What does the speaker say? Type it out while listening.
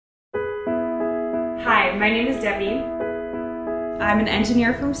Hi, my name is Debbie. I'm an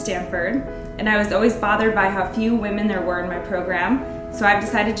engineer from Stanford, and I was always bothered by how few women there were in my program, so I've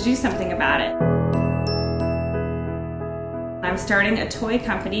decided to do something about it. I'm starting a toy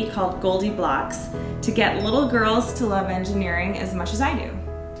company called GoldieBlox to get little girls to love engineering as much as I do.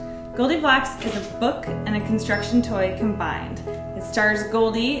 GoldieBlox is a book and a construction toy combined. It stars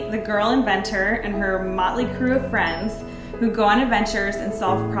Goldie, the girl inventor, and her motley crew of friends who go on adventures and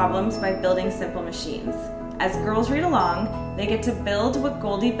solve problems by building simple machines. As girls read along, they get to build what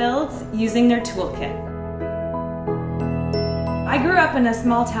Goldie builds using their toolkit. I grew up in a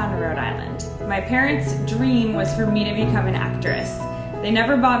small town in Rhode Island. My parents' dream was for me to become an actress. They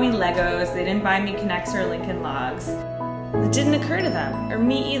never bought me Legos, they didn't buy me K'NEX or Lincoln Logs. It didn't occur to them, or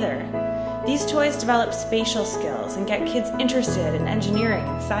me either. These toys develop spatial skills and get kids interested in engineering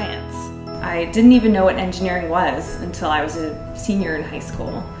and science. I didn't even know what engineering was until I was a senior in high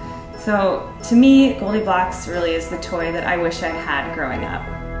school. So to me, GoldieBlox really is the toy that I wish I'd had growing up.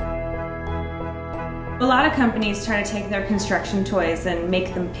 A lot of companies try to take their construction toys and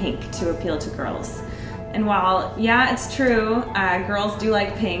make them pink to appeal to girls. And while, yeah, it's true, girls do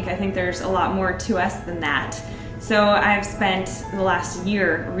like pink, I think there's a lot more to us than that. So I've spent the last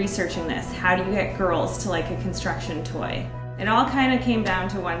year researching this. How do you get girls to like a construction toy? It all kind of came down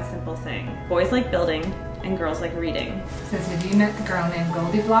to one simple thing. Boys like building and girls like reading. Says, have you met the girl named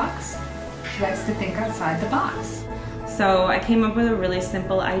GoldieBlox? She likes to think outside the box. So I came up with a really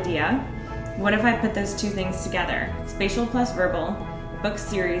simple idea. What if I put those two things together? Spatial plus verbal, book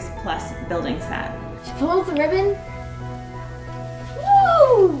series plus building set. She pulls the ribbon.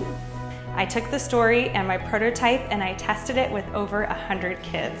 Woo! I took the story and my prototype and I tested it with over 100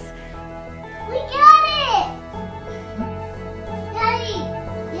 kids. We got it! Daddy,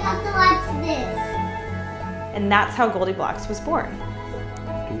 you have to watch this. And that's how GoldieBlox was born.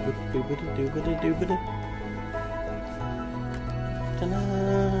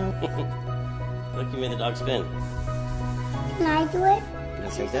 Look, you made the dog spin. Can I do it? Can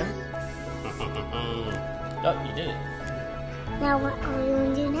you take that? Oh, you did it. Now what are we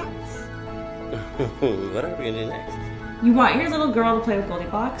going to do next? What are we going to do next? You want your little girl to play with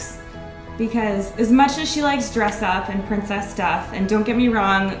GoldieBlox? Because as much as she likes dress up and princess stuff, and don't get me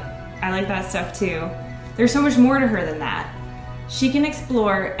wrong, I like that stuff too, there's so much more to her than that. She can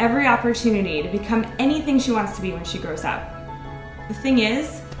explore every opportunity to become anything she wants to be when she grows up. The thing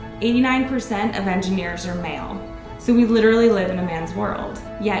is, 89% of engineers are male, so we literally live in a man's world.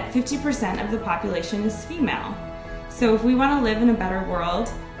 Yet 50% of the population is female. So if we want to live in a better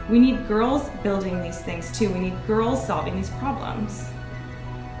world, we need girls building these things too. We need girls solving these problems.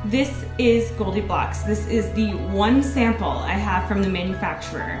 This is GoldieBlox. This is the one sample I have from the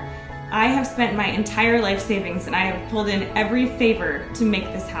manufacturer. I have spent my entire life savings and I have pulled in every favor to make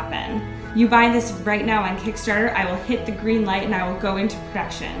this happen. You buy this right now on Kickstarter, I will hit the green light and I will go into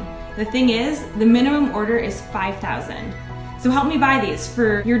production. The thing is, the minimum order is 5,000. So help me buy these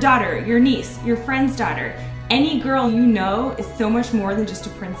for your daughter, your niece, your friend's daughter. Any girl you know is so much more than just a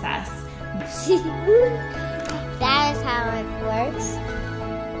princess. That is how it works.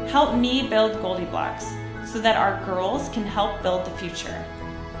 Help me build GoldieBlox so that our girls can help build the future.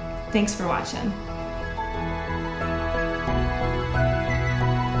 Thanks for watching.